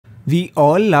We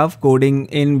all love coding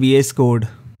in VS Code.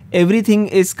 Everything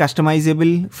is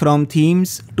customizable from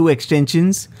themes to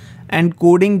extensions, and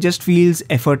coding just feels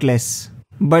effortless.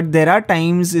 But there are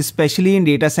times, especially in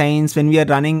data science, when we are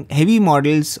running heavy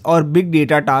models or big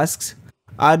data tasks,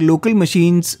 our local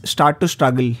machines start to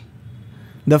struggle.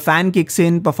 The fan kicks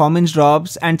in, performance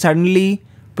drops, and suddenly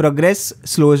progress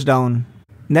slows down.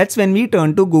 That's when we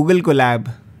turn to Google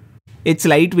Colab. It's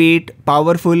lightweight,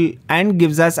 powerful, and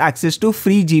gives us access to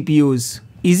free GPUs,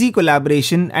 easy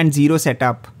collaboration, and zero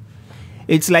setup.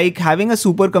 It's like having a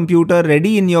supercomputer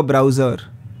ready in your browser.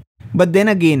 But then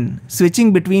again,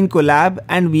 switching between Colab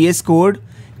and VS Code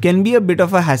can be a bit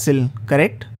of a hassle,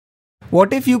 correct?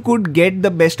 What if you could get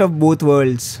the best of both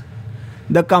worlds?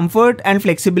 The comfort and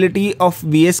flexibility of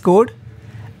VS Code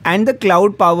and the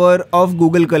cloud power of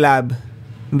Google Colab.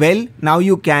 Well, now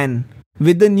you can.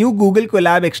 With the new Google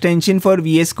Colab extension for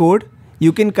VS Code,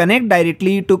 you can connect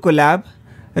directly to Colab,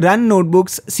 run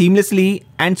notebooks seamlessly,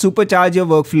 and supercharge your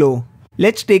workflow.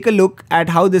 Let's take a look at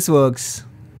how this works.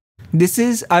 This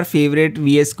is our favorite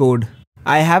VS Code.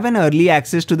 I have an early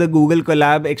access to the Google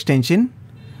Colab extension,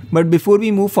 but before we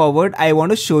move forward, I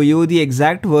want to show you the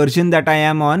exact version that I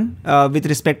am on with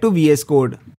respect to VS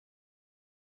Code.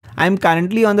 I am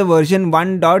currently on the version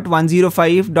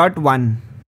 1.105.1.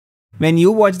 When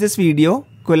you watch this video,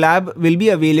 Colab will be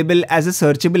available as a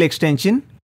searchable extension.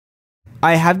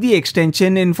 I have the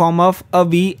extension in form of a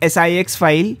vscode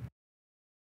file.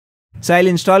 So I'll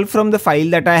install from the file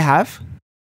that I have.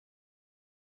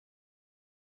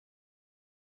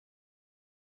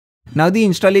 Now the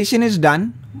installation is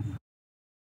done.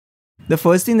 The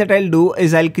first thing that I'll do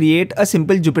is I'll create a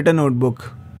simple Jupyter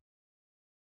notebook.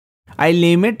 I'll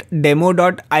name it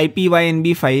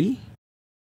demo.ipynb file.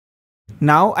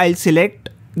 Now I'll select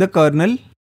the kernel.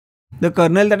 The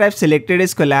kernel that I've selected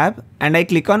is Colab, and I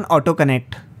click on Auto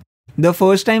Connect. The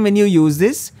first time when you use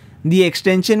this, the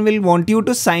extension will want you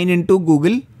to sign into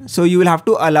Google, so you will have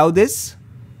to allow this,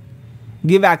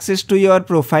 give access to your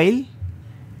profile,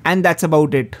 and that's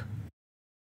about it.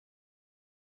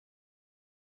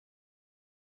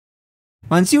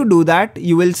 Once you do that,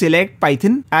 you will select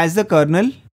Python as the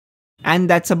kernel, and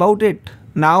that's about it.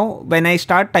 Now, when I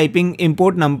start typing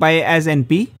import numpy as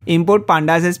np, import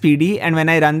pandas as pd, and when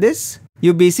I run this,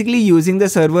 you're basically using the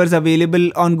servers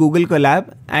available on Google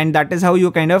Colab, and that is how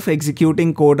you're kind of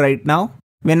executing code right now.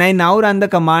 When I now run the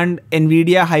command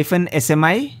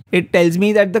nvidia-smi, it tells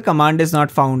me that the command is not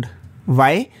found.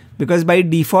 Why? Because by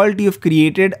default, you've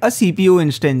created a CPU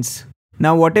instance.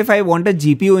 Now, what if I want a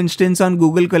GPU instance on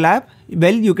Google Colab?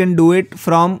 Well, you can do it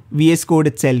from VS Code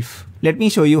itself. Let me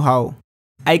show you how.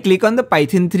 I click on the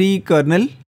Python 3 kernel,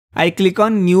 I click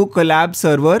on New Colab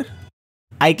Server,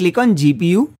 I click on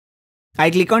GPU, I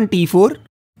click on T4,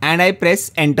 and I press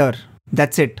Enter.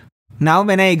 That's it. Now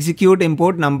when I execute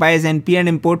import numpy as np and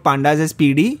import pandas as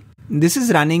pd, this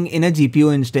is running in a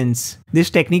GPU instance. This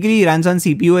technically runs on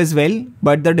CPU as well,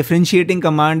 but the differentiating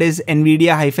command is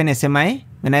nvidia-smi.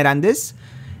 When I run this,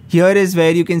 here is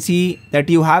where you can see that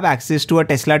you have access to a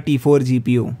Tesla T4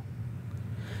 GPU.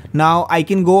 Now I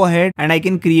can go ahead and I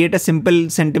can create a simple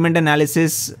sentiment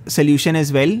analysis solution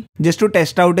as well. Just to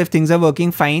test out if things are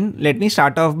working fine, let me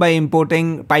start off by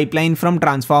importing pipeline from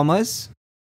transformers.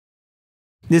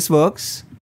 This works.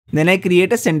 Then I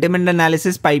create a sentiment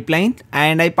analysis pipeline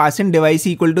and I pass in device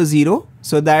equal to 0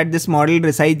 so that this model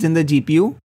resides in the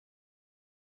GPU.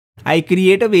 I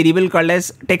create a variable called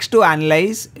as text to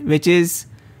analyze, which is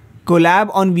Colab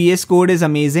on VS Code is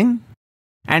amazing.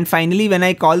 And finally, when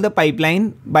I call the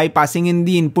pipeline by passing in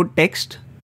the input text,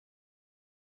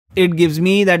 it gives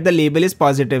me that the label is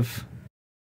positive.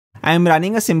 I am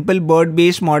running a simple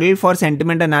BERT-based model for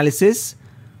sentiment analysis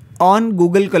on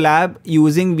Google Colab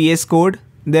using VS Code.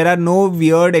 There are no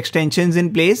weird extensions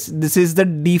in place. This is the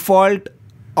default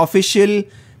official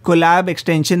Colab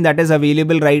extension that is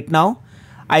available right now.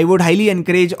 I would highly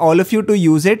encourage all of you to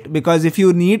use it, because if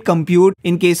you need compute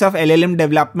in case of LLM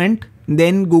development,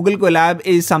 then Google Colab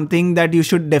is something that you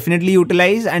should definitely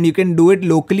utilize, and you can do it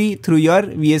locally through your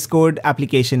VS Code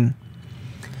application.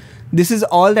 This is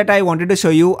all that I wanted to show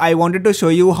you. I wanted to show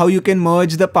you how you can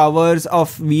merge the powers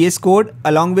of VS Code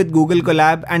along with Google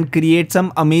Colab and create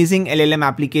some amazing LLM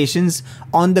applications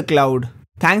on the cloud.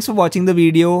 Thanks for watching the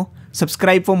video.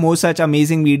 Subscribe for more such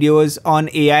amazing videos on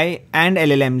AI and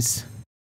LLMs.